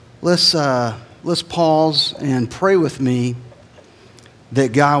Let's pause and pray with me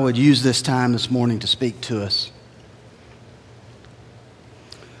that God would use this time this morning to speak to us.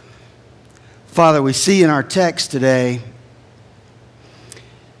 Father, we see in our text today,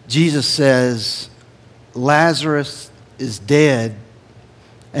 Jesus says, Lazarus is dead,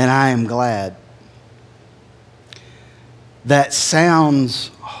 and I am glad. That sounds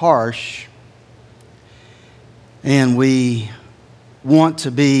harsh, and we want to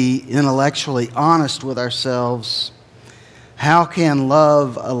be intellectually honest with ourselves. How can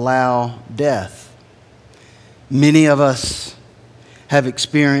love allow death? Many of us have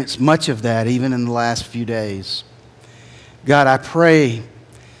experienced much of that even in the last few days. God, I pray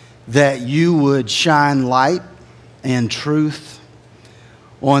that you would shine light and truth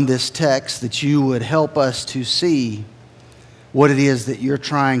on this text, that you would help us to see what it is that you're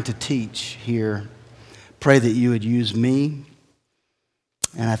trying to teach here. Pray that you would use me.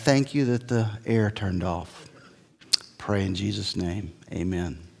 And I thank you that the air turned off. Pray in Jesus' name.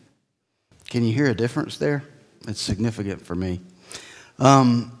 Amen. Can you hear a difference there? It's significant for me.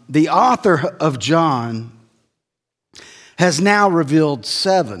 The author of John has now revealed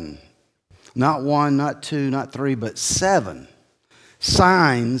 7, not 1, not 2, not 3, but 7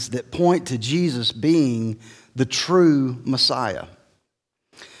 signs that point to Jesus being the true Messiah.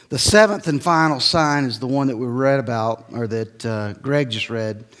 The 7th and final sign is the one that we read about, or that Greg just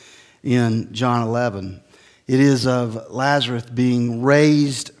read in John 11. It is of Lazarus being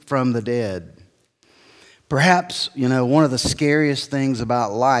raised from the dead. Perhaps, one of the scariest things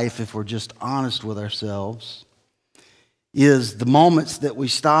about life, if we're just honest with ourselves, is the moments that we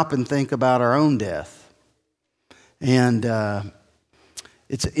stop and think about our own death. And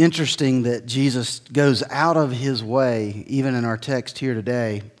it's interesting that Jesus goes out of his way, even in our text here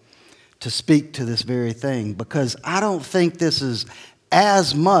today, to speak to this very thing, because I don't think this is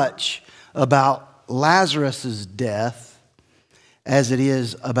as much about Lazarus' death as it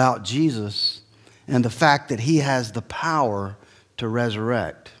is about Jesus and the fact that he has the power to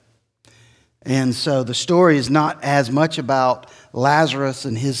resurrect. And so the story is not as much about Lazarus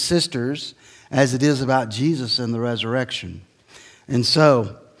and his sisters as it is about Jesus and the resurrection. And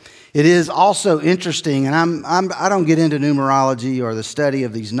so it is also interesting, and I don't get into numerology or the study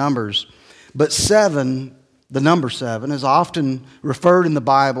of these numbers, but 7, the number 7, is often referred in the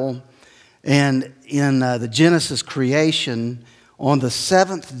Bible and in the Genesis creation. On the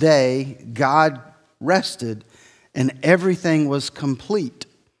 7th day, God rested and everything was complete.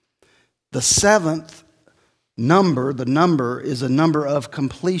 The 7th number, the number is a number of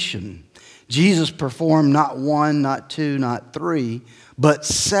completion. Jesus performed not 1, not 2, not 3, but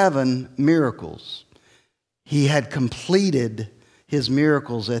 7 miracles. He had completed his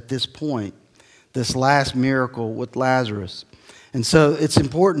miracles at this point, this last miracle with Lazarus. And so it's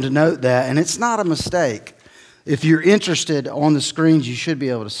important to note that, and it's not a mistake. If you're interested, on the screens you should be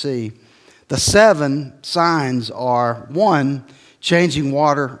able to see. The 7 signs are: 1, changing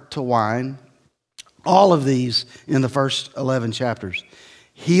water to wine. All of these in the first 11 chapters.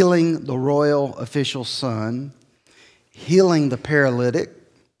 Healing the royal official's son. Healing the paralytic.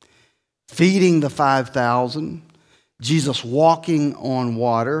 Feeding the 5,000. Jesus walking on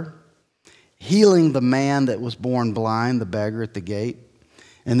water. Healing the man that was born blind, the beggar at the gate.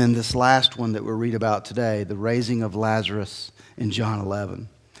 And then this last one that we'll read about today, the raising of Lazarus in John 11.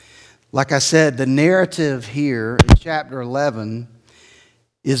 Like I said, the narrative here in chapter 11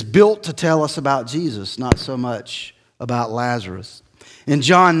 is built to tell us about Jesus, not so much about Lazarus. In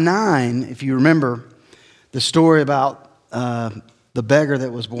John 9, if you remember the story about the beggar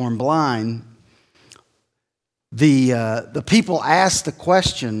that was born blind, the people asked the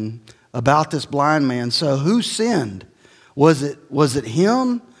question about this blind man. So who sinned? Was it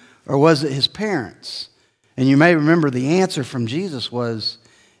him or was it his parents? And you may remember the answer from Jesus was,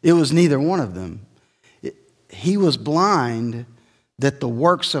 it was neither one of them. He was blind that the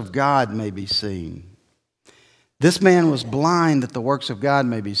works of God may be seen. This man was blind that the works of God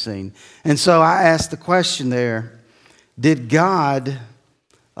may be seen. And so I asked the question there, did God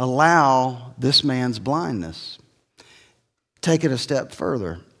allow this man's blindness? Take it a step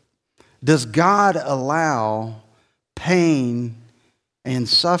further. Does God allow pain and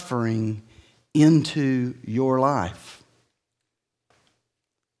suffering into your life?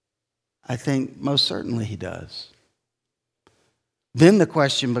 I think most certainly he does. Then the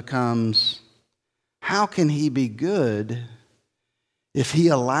question becomes, how can he be good if he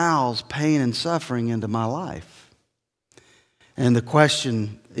allows pain and suffering into my life? And the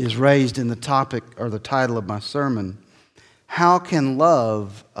question is raised in the topic or the title of my sermon, how can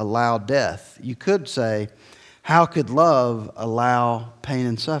love allow death? You could say, How could love allow pain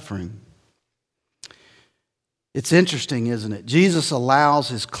and suffering? It's interesting, isn't it? Jesus allows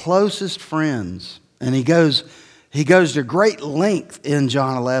his closest friends, and he goes to great length in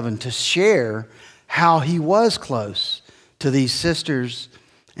John 11 to share how he was close to these sisters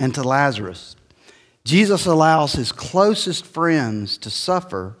and to Lazarus. Jesus allows his closest friends to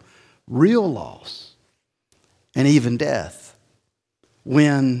suffer real loss and even death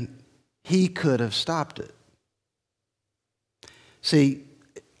when he could have stopped it. See,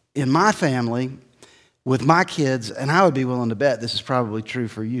 in my family, with my kids, and I would be willing to bet this is probably true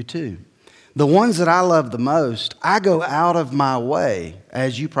for you too, the ones that I love the most, I go out of my way,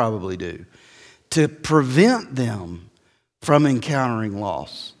 as you probably do, to prevent them from encountering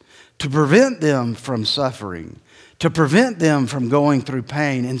loss, to prevent them from suffering, to prevent them from going through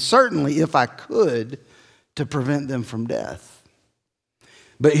pain, and certainly, if I could, to prevent them from death.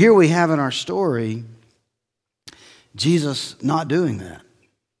 But here we have in our story Jesus not doing that.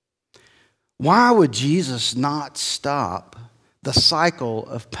 Why would Jesus not stop the cycle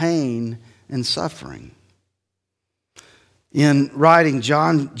of pain and suffering? In writing,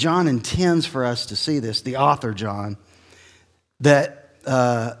 John intends for us to see this, the author John, that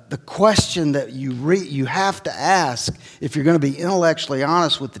the question that you have to ask if you're going to be intellectually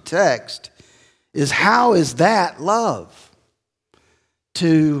honest with the text is, how is that love?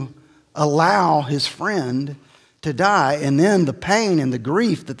 To allow his friend to die, and then the pain and the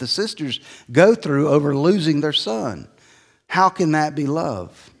grief that the sisters go through over losing their son. How can that be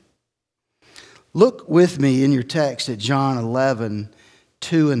love? Look with me in your text at John 11,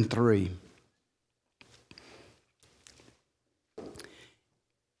 2 and 3.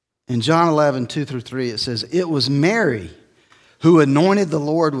 In John 11, 2 through 3, it says, "It was Mary who anointed the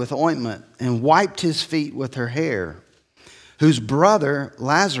Lord with ointment and wiped his feet with her hair, whose brother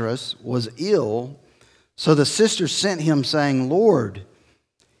Lazarus was ill. So the sisters sent him, saying, 'Lord,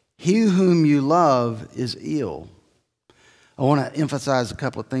 he whom you love is ill.'" I want to emphasize a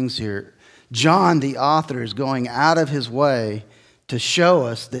couple of things here. John, the author, is going out of his way to show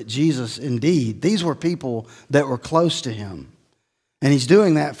us that Jesus, indeed, these were people that were close to him. And he's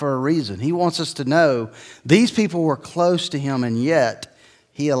doing that for a reason. He wants us to know these people were close to him, and yet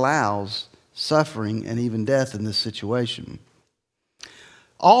he allows suffering and even death in this situation.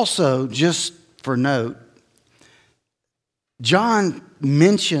 Also, just for note, John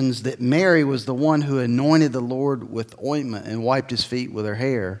mentions that Mary was the one who anointed the Lord with ointment and wiped his feet with her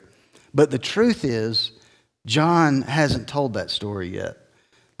hair. But the truth is, John hasn't told that story yet.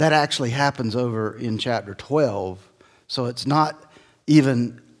 That actually happens over in chapter 12. So it's not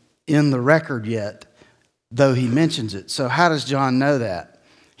even in the record yet, though he mentions it. So how does John know that?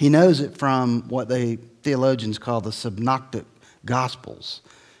 He knows it from what theologians call the synoptic gospels.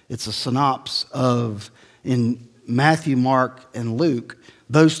 It's a synopsis of, in Matthew, Mark, and Luke,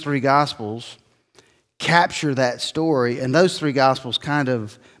 those three gospels capture that story, and those three gospels kind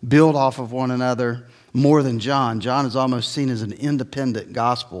of build off of one another more than John. John is almost seen as an independent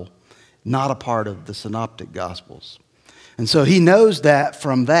gospel, not a part of the synoptic gospels. And so he knows that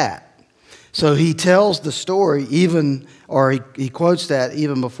from that. So he tells the story he quotes that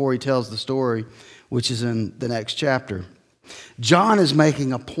even before he tells the story, which is in the next chapter. John is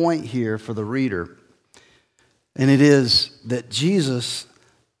making a point here for the reader. And it is that Jesus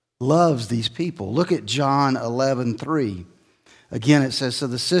loves these people. Look at John 11:3. Again, it says, "So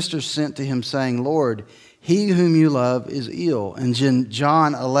the sisters sent to him, saying, 'Lord, he whom you love is ill.'" And in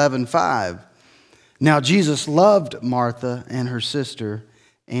John 11:5, "Now Jesus loved Martha and her sister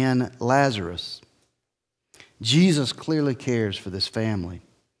and Lazarus." Jesus clearly cares for this family.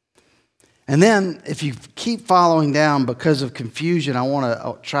 And then, if you keep following down because of confusion, I want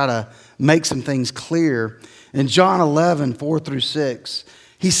to try to make some things clear. In John 11, 4 through 6,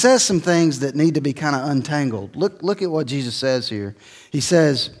 he says some things that need to be kind of untangled. Look at what Jesus says here. He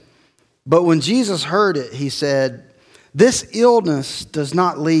says, "But when Jesus heard it, he said, 'This illness does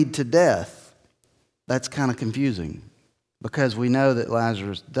not lead to death.'" That's kind of confusing because we know that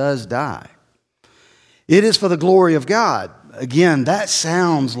Lazarus does die. "It is for the glory of God." Again, that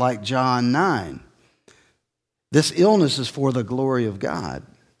sounds like John 9. This illness is for the glory of God,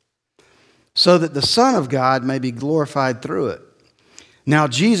 so that the Son of God may be glorified through it. Now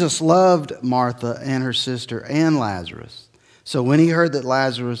Jesus loved Martha and her sister and Lazarus. So when he heard that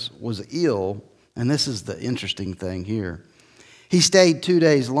Lazarus was ill, and this is the interesting thing here, he stayed 2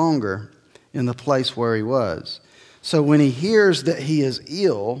 days longer in the place where he was. So when he hears that he is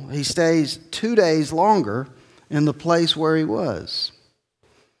ill, he stays 2 days longer in the place where he was.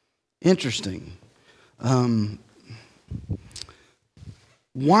 Interesting.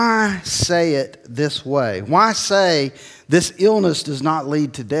 why say it this way? Why say this illness does not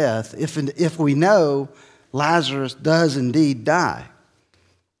lead to death if we know Lazarus does indeed die?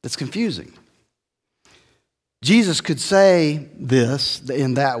 That's confusing. Jesus could say this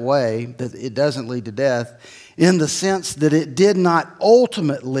in that way, that it doesn't lead to death, in the sense that it did not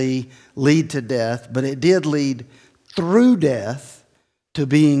ultimately lead to death, but it did lead through death to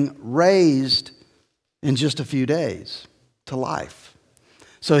being raised in just a few days to life.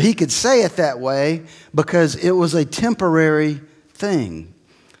 So he could say it that way because it was a temporary thing.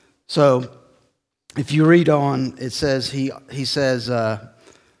 So if you read on, it says he is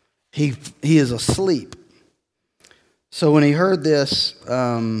asleep. So when he heard this,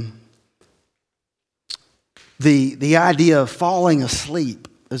 the idea of falling asleep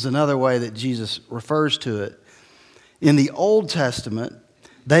is another way that Jesus refers to it. In the Old Testament,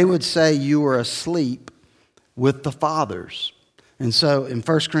 they would say you were asleep with the fathers. And so in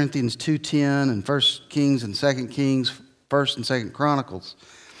 1 Corinthians 2:10 and 1 Kings and 2 Kings, 1 and 2 Chronicles,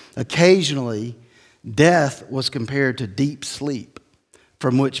 occasionally death was compared to deep sleep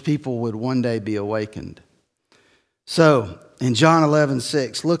from which people would one day be awakened. So in John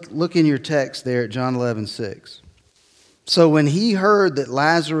 11:6, look in your text there at John 11:6. So when he heard that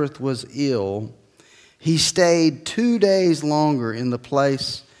Lazarus was ill, he stayed 2 days longer in the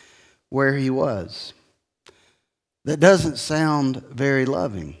place where he was. That doesn't sound very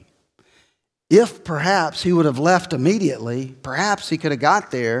loving. If perhaps he would have left immediately, perhaps he could have got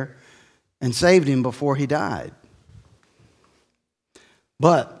there and saved him before he died.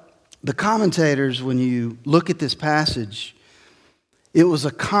 But the commentators, when you look at this passage, it was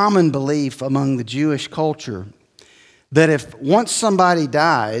a common belief among the Jewish culture that if once somebody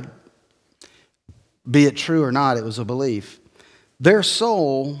died, be it true or not, it was a belief, their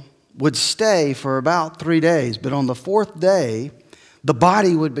soul would stay for about 3 days. But on the fourth day, the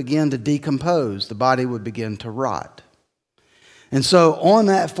body would begin to decompose. The body would begin to rot. And so on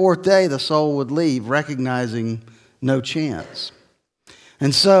that fourth day, the soul would leave, recognizing no chance.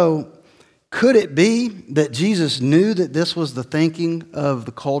 And so could it be that Jesus knew that this was the thinking of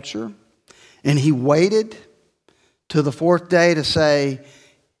the culture, and he waited to the fourth day to say,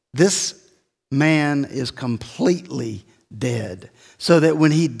 this man is completely dead, so that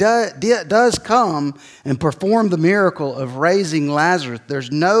when he does come and perform the miracle of raising Lazarus,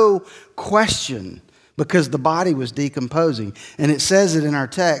 there's no question, because the body was decomposing. And it says it in our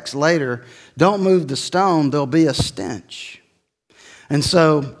text later, don't move the stone, there'll be a stench. And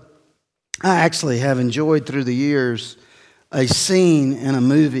so I actually have enjoyed through the years a scene in a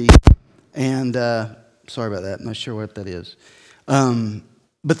movie, and sorry about that, I'm not sure what that is.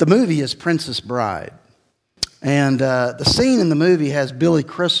 But the movie is Princess Bride. And the scene in the movie has Billy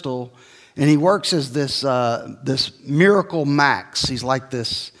Crystal, and he works as this Miracle Max. He's like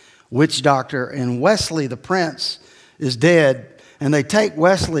this witch doctor, and Wesley, the prince, is dead, and they take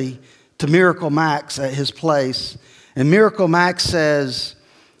Wesley to Miracle Max at his place, and Miracle Max says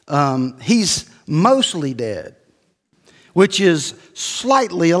he's mostly dead, which is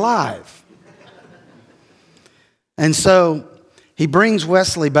slightly alive. And so he brings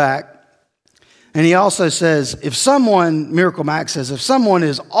Wesley back, and he also says, Miracle Max says, if someone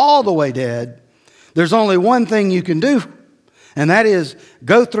is all the way dead, there's only one thing you can do, and that is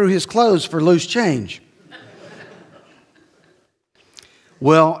go through his clothes for loose change.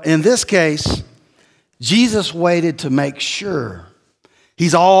 Well, in this case, Jesus waited to make sure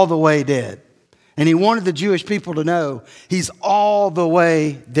he's all the way dead. And he wanted the Jewish people to know he's all the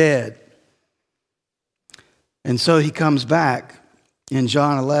way dead. And so he comes back in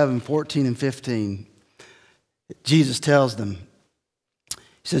John 11:14 and 15. Jesus tells them, he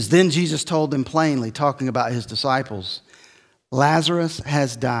says, then Jesus told them plainly, talking about his disciples, Lazarus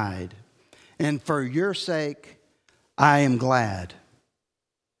has died, and for your sake I am glad.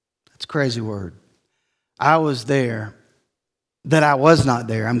 That's a crazy word. I was there, that I was not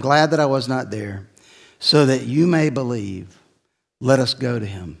there. I'm glad that I was not there, so that you may believe. Let us go to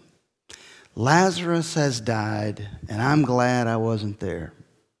him. Lazarus has died, and I'm glad I wasn't there.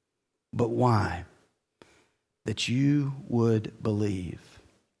 But why? That you would believe.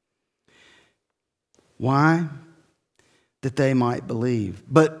 Why? That they might believe.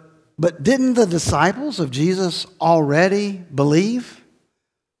 But didn't the disciples of Jesus already believe?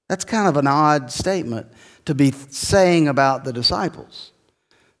 That's kind of an odd statement to be saying about the disciples.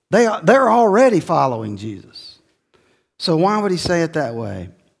 They're already following Jesus. So why would he say it that way?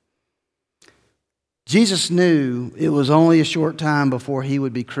 Jesus knew it was only a short time before he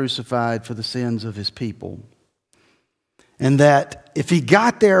would be crucified for the sins of his people. And that if he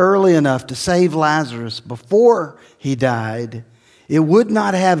got there early enough to save Lazarus before he died, it would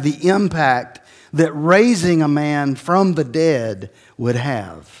not have the impact that raising a man from the dead would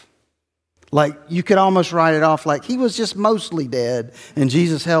have. Like, you could almost write it off like he was just mostly dead and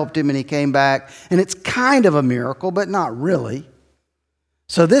Jesus helped him and he came back. And it's kind of a miracle, but not really.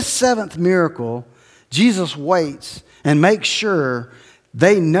 So this seventh miracle, Jesus waits and makes sure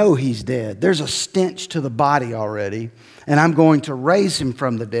they know he's dead. There's a stench to the body already, and I'm going to raise him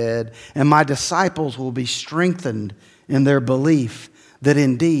from the dead, and my disciples will be strengthened in their belief that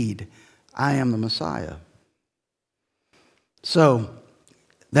indeed I am the Messiah. So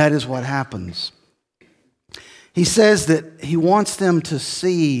that is what happens. He says that he wants them to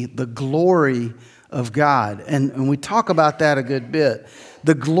see the glory of God. And we talk about that a good bit.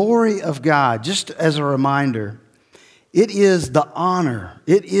 The glory of God, just as a reminder, it is the honor,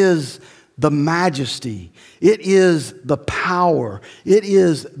 it is the majesty, it is the power, it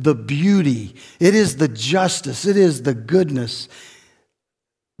is the beauty, it is the justice, it is the goodness.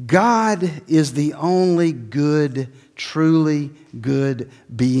 God is the only good, truly good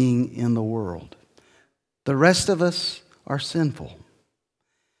being in the world. The rest of us are sinful.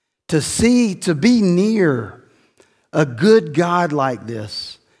 To be near a good God like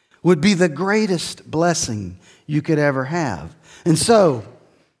this would be the greatest blessing you could ever have. And so,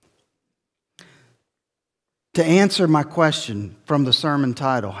 to answer my question from the sermon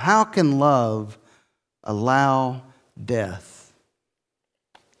title, how can love allow death?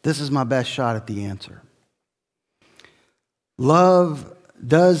 This is my best shot at the answer. Love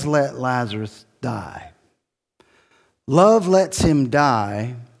does let Lazarus die. Love lets him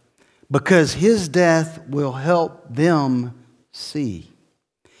die because his death will help them see,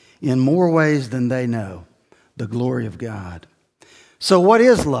 in more ways than they know, the glory of God. So what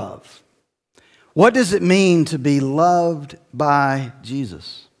is love? What does it mean to be loved by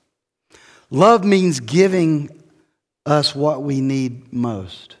Jesus? Love means giving us what we need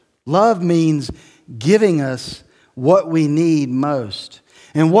most. Love means giving us what we need most.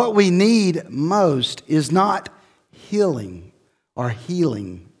 And what we need most is not healing or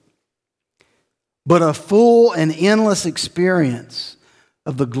healing, but a full and endless experience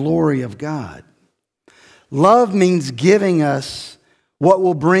of the glory of God. Love means giving us what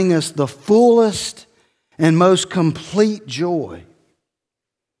will bring us the fullest and most complete joy.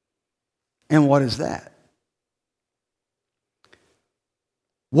 And what is that?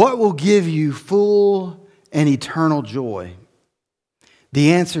 What will give you full and eternal joy?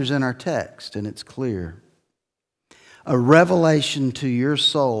 The answer's in our text, and it's clear. A revelation to your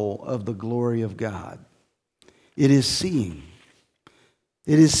soul of the glory of God. It is seeing.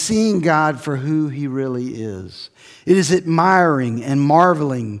 It is seeing God for who He really is. It is admiring and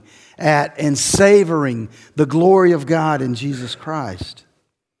marveling at and savoring the glory of God in Jesus Christ.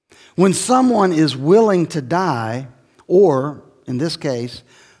 When someone is willing to die, or in this case,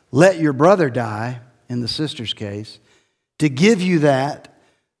 let your brother die, in the sister's case, to give you that,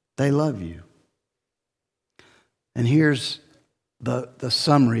 they love you. And here's the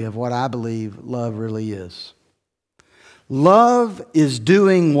summary of what I believe love really is. Love is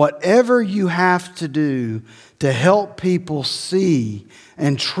doing whatever you have to do to help people see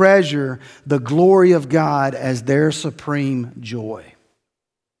and treasure the glory of God as their supreme joy.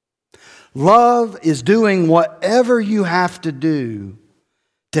 Love is doing whatever you have to do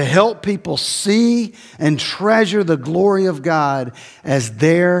to help people see and treasure the glory of God as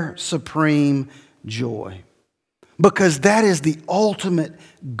their supreme joy. Because that is the ultimate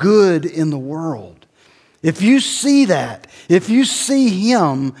good in the world. If you see that, if you see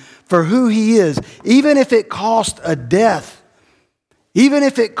Him for who He is, even if it cost a death, even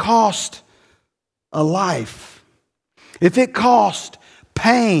if it cost a life, if it cost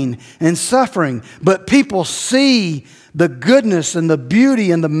pain and suffering, but people see the goodness and the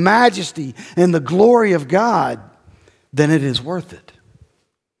beauty and the majesty and the glory of God, then it is worth it.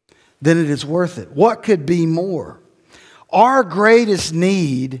 Then it is worth it. What could be more? Our greatest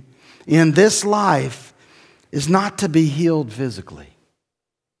need in this life is not to be healed physically.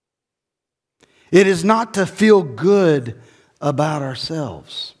 It is not to feel good about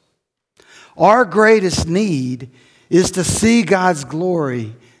ourselves. Our greatest need is to see God's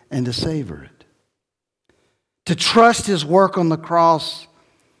glory and to savor it. To trust His work on the cross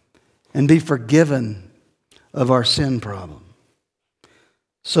and be forgiven of our sin problem.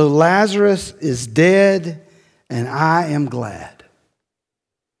 So Lazarus is dead, and I am glad.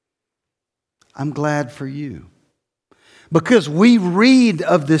 I'm glad for you. Because we read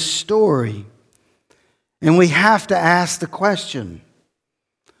of this story, and we have to ask the question,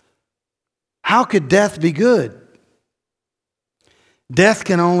 how could death be good? Death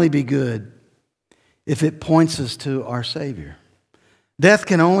can only be good if it points us to our Savior, Death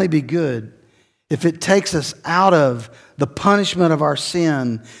can only be good if it takes us out of the punishment of our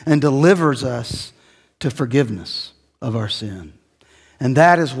sin and delivers us to forgiveness of our sin. And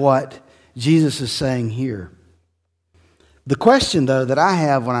that is what Jesus is saying here. The question, though, that I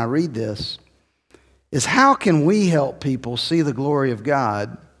have when I read this is, how can we help people see the glory of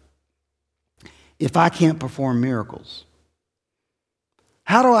God if I can't perform miracles?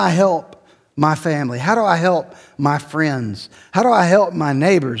 How do I help my family? How do I help my friends? How do I help my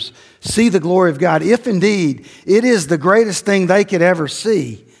neighbors see the glory of God if indeed it is the greatest thing they could ever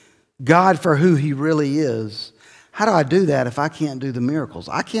see, God for who He really is? How do I do that if I can't do the miracles?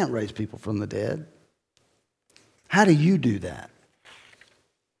 I can't raise people from the dead. How do you do that?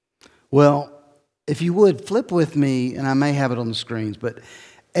 Well, if you would, flip with me, and I may have it on the screens, but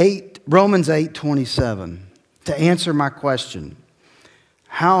Romans 8:27, to answer my question,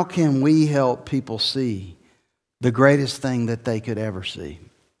 how can we help people see the greatest thing that they could ever see?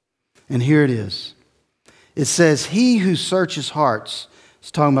 And here it is. It says, He who searches hearts,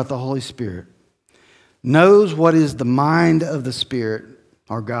 it's talking about the Holy Spirit, knows what is the mind of the Spirit,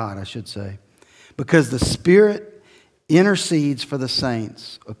 or God, I should say, because the Spirit intercedes for the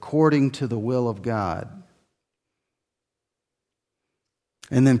saints according to the will of God.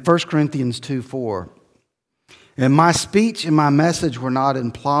 And then 1 Corinthians 2:4. And my speech and my message were not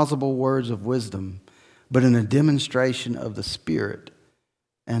in plausible words of wisdom, but in a demonstration of the Spirit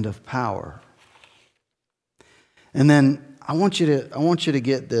and of power. And then I want you to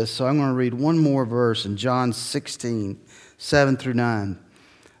get this, so I'm going to read one more verse in John 16:7-9.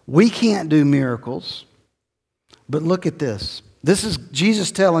 We can't do miracles, but look at this. This is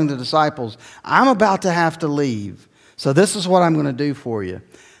Jesus telling the disciples, I'm about to have to leave, so this is what I'm going to do for you.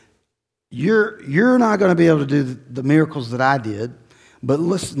 You're not going to be able to do the miracles that I did, but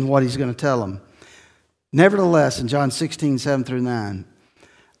listen to what He's going to tell them. Nevertheless, in John 16:7-9,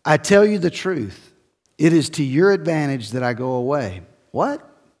 I tell you the truth. It is to your advantage that I go away. What?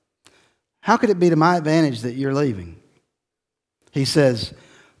 How could it be to my advantage that you're leaving? He says,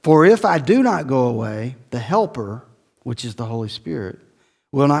 for if I do not go away, the Helper, which is the Holy Spirit,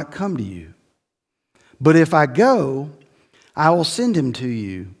 will not come to you. But if I go, I will send Him to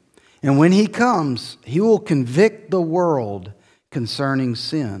you. And when He comes, He will convict the world concerning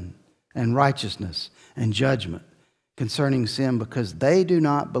sin and righteousness and judgment. Concerning sin, because they do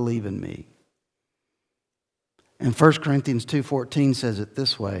not believe in me. And 1 Corinthians 2:14 says it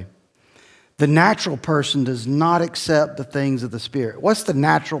this way. The natural person does not accept the things of the Spirit. What's the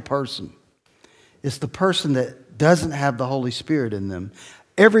natural person? It's the person that doesn't have the Holy Spirit in them.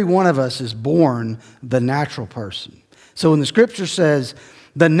 Every one of us is born the natural person. So when the Scripture says,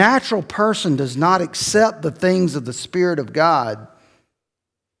 the natural person does not accept the things of the Spirit of God,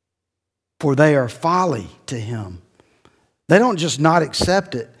 for they are folly to him. They don't just not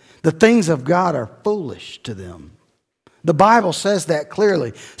accept it. The things of God are foolish to them. The Bible says that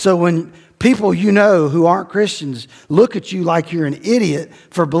clearly. So when people you know who aren't Christians look at you like you're an idiot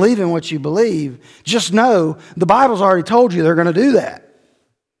for believing what you believe, just know the Bible's already told you they're going to do that.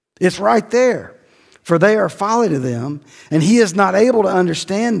 It's right there. For they are folly to them, and He is not able to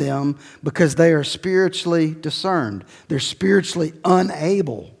understand them because they are spiritually discerned. They're spiritually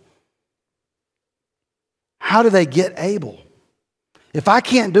unable. How do they get able? If I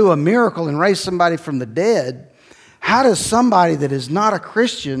can't do a miracle and raise somebody from the dead, how does somebody that is not a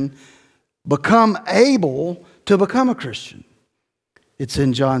Christian become able to become a Christian? It's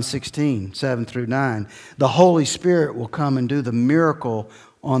in John 16:7-9. The Holy Spirit will come and do the miracle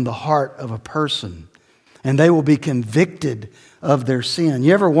on the heart of a person, and they will be convicted of their sin.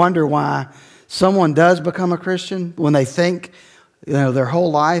 You ever wonder why someone does become a Christian when they think, their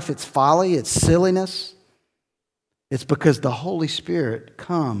whole life it's folly, it's silliness? It's because the Holy Spirit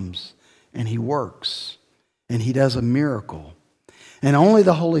comes and He works and He does a miracle. And only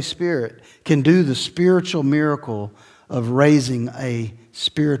the Holy Spirit can do the spiritual miracle of raising a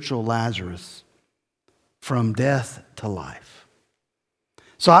spiritual Lazarus from death to life.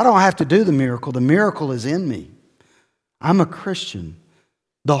 So I don't have to do the miracle. The miracle is in me. I'm a Christian.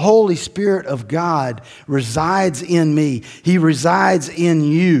 The Holy Spirit of God resides in me. He resides in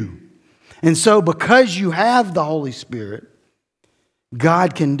you. And so because you have the Holy Spirit,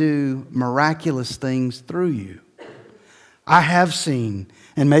 God can do miraculous things through you. I have seen,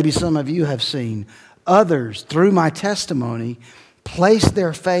 and maybe some of you have seen, others through my testimony place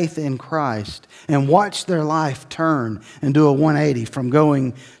their faith in Christ and watch their life turn and do a 180 from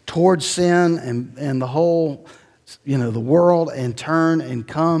going towards sin and the whole, the world, and turn and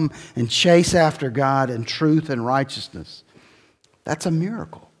come and chase after God and truth and righteousness. That's a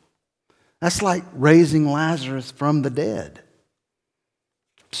miracle. That's like raising Lazarus from the dead.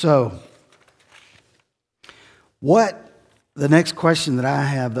 So, the next question that I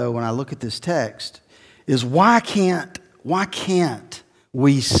have, though, when I look at this text is why can't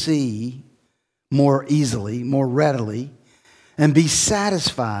we see more easily, more readily, and be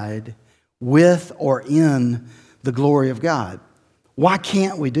satisfied with or in the glory of God? Why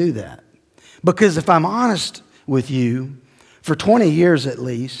can't we do that? Because if I'm honest with you, for 20 years at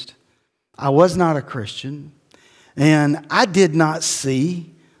least, I was not a Christian, and I did not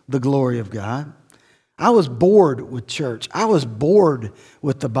see the glory of God. I was bored with church. I was bored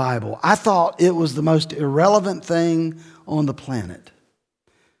with the Bible. I thought it was the most irrelevant thing on the planet.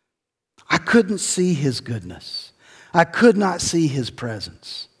 I couldn't see His goodness. I could not see His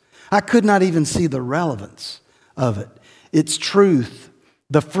presence. I could not even see the relevance of it. Its truth,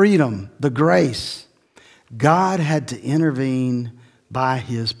 the freedom, the grace. God had to intervene by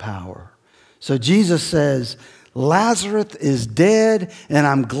His power. So Jesus says, Lazarus is dead, and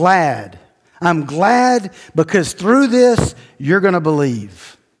I'm glad. I'm glad because through this, you're going to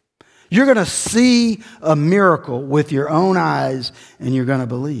believe. You're going to see a miracle with your own eyes, and you're going to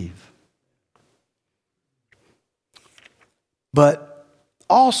believe. But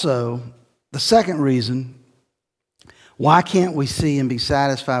also, the second reason, why can't we see and be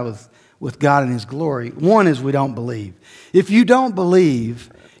satisfied with God and His glory? One is we don't believe. If you don't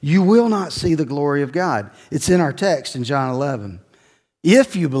believe, you will not see the glory of God. It's in our text in John 11.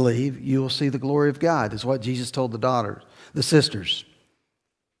 If you believe, you will see the glory of God, is what Jesus told the sisters.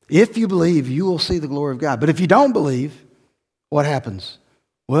 If you believe, you will see the glory of God. But if you don't believe, what happens?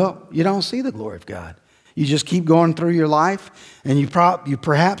 Well, you don't see the glory of God. You just keep going through your life, and you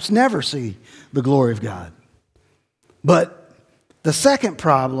perhaps never see the glory of God. But the second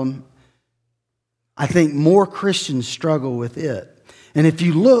problem, I think more Christians struggle with it. And if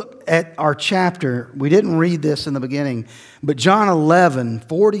you look at our chapter, we didn't read this in the beginning, but John 11,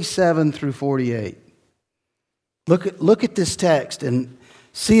 47 through 48. Look at this text and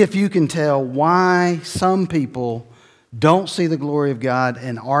see if you can tell why some people don't see the glory of God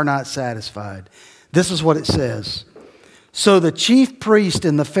and are not satisfied. This is what it says. So the chief priest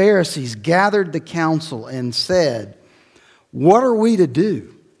and the Pharisees gathered the council and said, "What are we to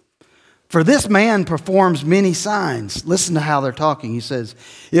do? For this man performs many signs." Listen to how they're talking. He says,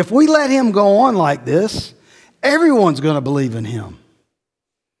 "If we let him go on like this, everyone's going to believe in him.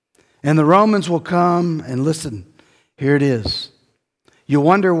 And the Romans will come," and listen, here it is. You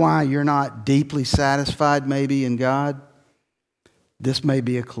wonder why you're not deeply satisfied maybe in God? This may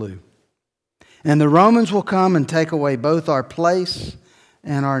be a clue. "And the Romans will come and take away both our place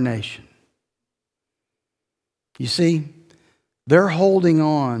and our nation." You see, they're holding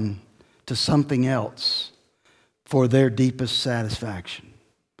on to something else for their deepest satisfaction.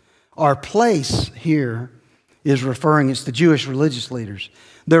 Our place here is it's the Jewish religious leaders.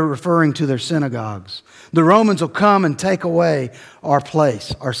 They're referring to their synagogues. The Romans will come and take away our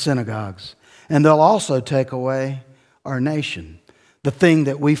place, our synagogues. And they'll also take away our nation, the thing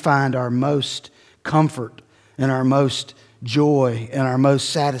that we find our most comfort and our most joy and our most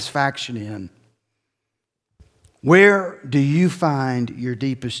satisfaction in. Where do you find your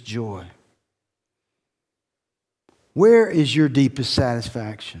deepest joy? Where is your deepest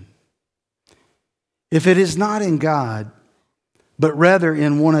satisfaction? If it is not in God, but rather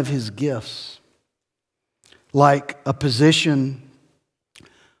in one of His gifts, like a position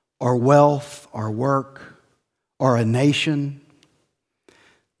or wealth or work or a nation,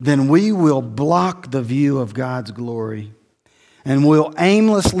 then we will block the view of God's glory and we'll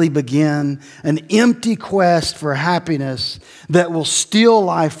aimlessly begin an empty quest for happiness that will steal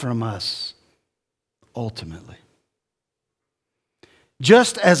life from us ultimately.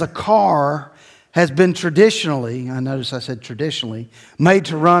 Just as a car has been traditionally, I notice I said traditionally, made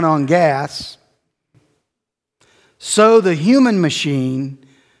to run on gas, so the human machine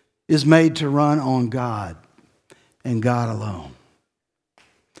is made to run on God and God alone.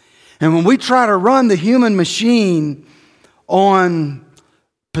 And when we try to run the human machine on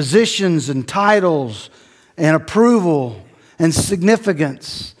positions and titles and approval and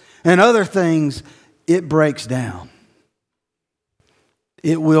significance and other things, it breaks down.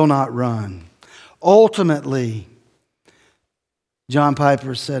 It will not run. Ultimately, John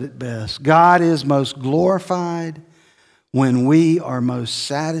Piper said it best, God is most glorified when we are most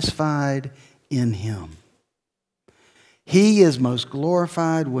satisfied in Him. He is most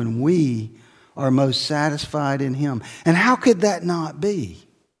glorified when we are most satisfied in Him. And how could that not be?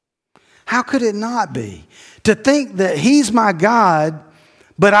 How could it not be? To think that He's my God,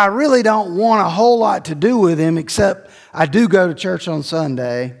 but I really don't want a whole lot to do with Him except I do go to church on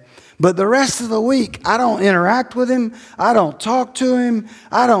Sunday. But the rest of the week, I don't interact with him. I don't talk to him.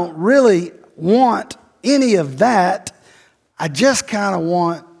 I don't really want any of that. I just kind of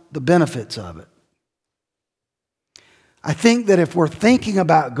want the benefits of it. I think that if we're thinking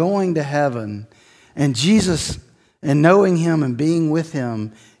about going to heaven and Jesus and knowing him and being with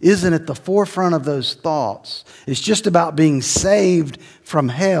him isn't at the forefront of those thoughts, it's just about being saved from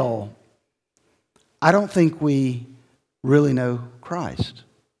hell, I don't think we really know Christ.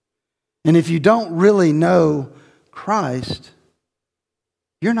 And if you don't really know Christ,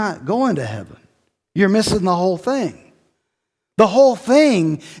 you're not going to heaven. You're missing the whole thing. The whole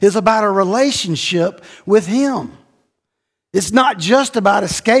thing is about a relationship with him. It's not just about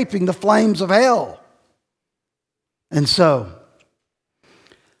escaping the flames of hell. And so,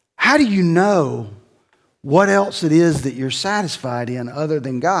 how do you know what else it is that you're satisfied in other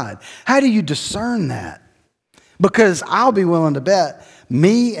than God? How do you discern that? Because I'll be willing to bet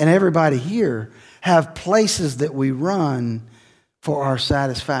me and everybody here have places that we run for our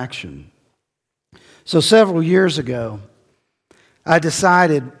satisfaction. So several years ago, I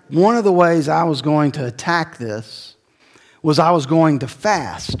decided one of the ways I was going to attack this was I was going to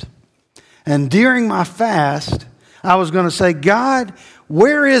fast. And during my fast, I was going to say, God,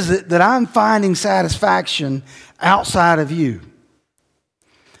 where is it that I'm finding satisfaction outside of you?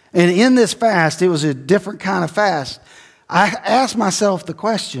 And in this fast, it was a different kind of fast. I asked myself the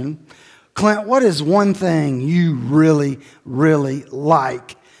question, Clint, what is one thing you really, really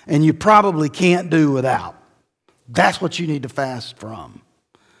like and you probably can't do without? That's what you need to fast from.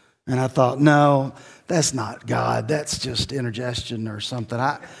 And I thought, no, that's not God. That's just indigestion or something.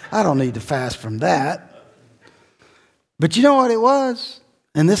 I don't need to fast from that. But you know what it was?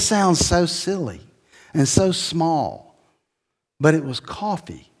 And this sounds so silly and so small, but it was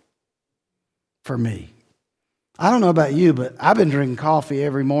coffee for me. I don't know about you, but I've been drinking coffee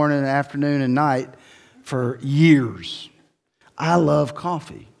every morning, afternoon, and night for years. I love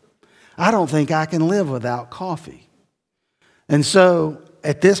coffee. I don't think I can live without coffee. And so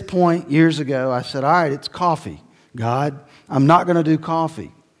at this point, years ago, I said, all right, it's coffee. God, I'm not going to do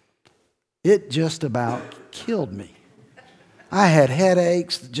coffee. It just about killed me. I had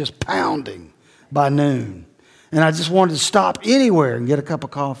headaches just pounding by noon. And I just wanted to stop anywhere and get a cup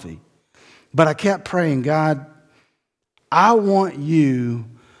of coffee. But I kept praying, God, I want you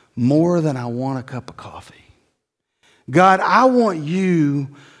more than I want a cup of coffee. God, I want you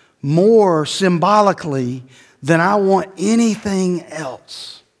more symbolically than I want anything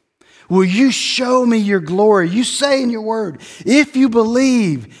else. Will you show me your glory? You say in your word, if you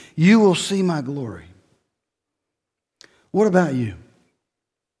believe, you will see my glory. What about you?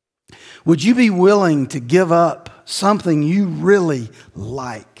 Would you be willing to give up something you really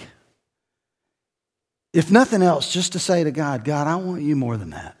like? If nothing else, just to say to God, God, I want you more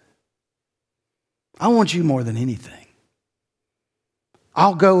than that. I want you more than anything.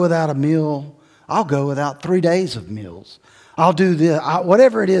 I'll go without a meal. I'll go without 3 days of meals. I'll do this,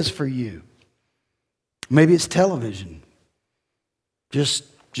 whatever it is for you. Maybe it's television. Just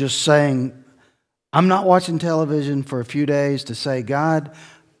saying, I'm not watching television for a few days to say, God,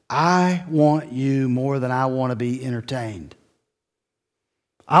 I want you more than I want to be entertained.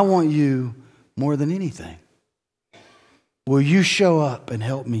 I want you more than anything. Will you show up and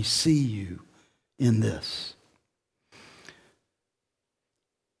help me see you in this?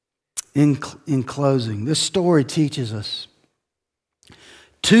 In closing, this story teaches us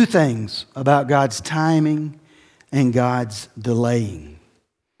two things about God's timing and God's delaying.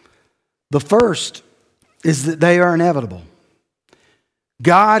 The first is that they are inevitable.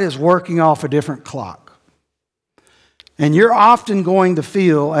 God is working off a different clock. And you're often going to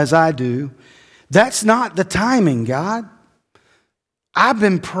feel, as I do, that's not the timing, God. I've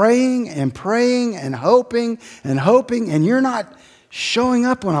been praying and praying and hoping, and you're not showing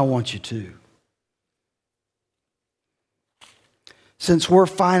up when I want you to. Since we're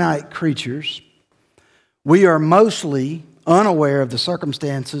finite creatures, we are mostly unaware of the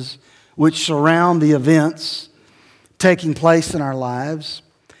circumstances which surround the events taking place in our lives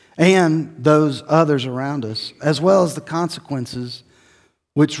and those others around us, as well as the consequences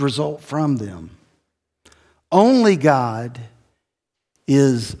which result from them. Only God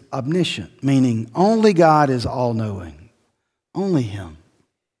is omniscient, meaning only God is all-knowing. Only Him.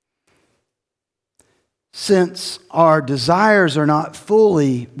 Since our desires are not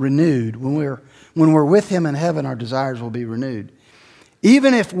fully renewed, when we're with Him in heaven, our desires will be renewed.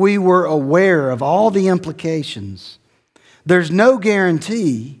 Even if we were aware of all the implications, there's no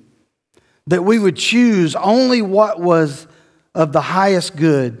guarantee that we would choose only what was of the highest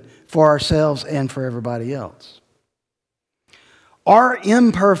good for ourselves and for everybody else. Our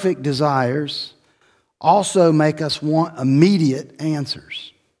imperfect desires also make us want immediate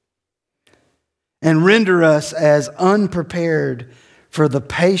answers and render us as unprepared for the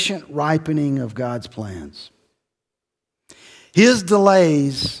patient ripening of God's plans. His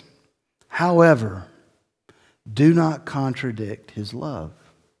delays, however, do not contradict his love.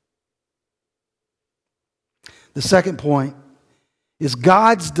 The second point is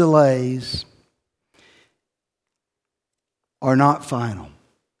God's delays are not final.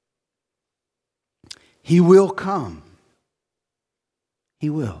 He will come. He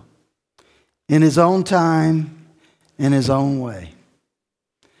will. In his own time, in his own way.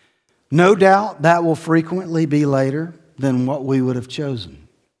 No doubt that will frequently be later than what we would have chosen.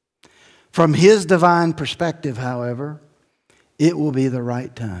 From his divine perspective, however, it will be the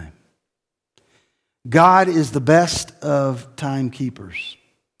right time. God is the best of timekeepers.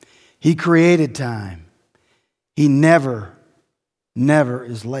 He created time. He never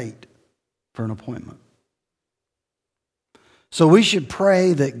is late for an appointment. So we should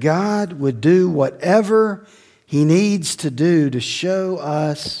pray that God would do whatever he needs to do to show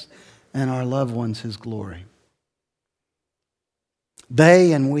us and our loved ones his glory.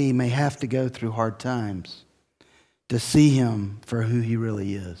 They and we may have to go through hard times to see him for who he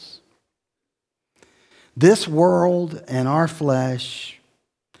really is. This world and our flesh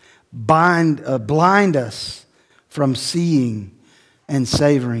blind us from seeing and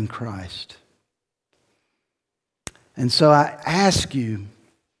savoring Christ. And so I ask you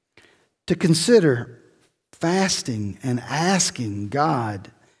to consider fasting and asking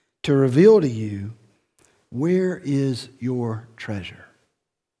God to reveal to you, where is your treasure?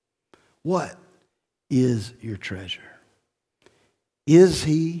 What is your treasure? Is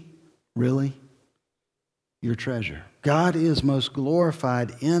he really your treasure? God is most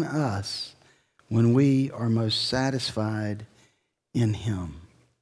glorified in us when we are most satisfied in him.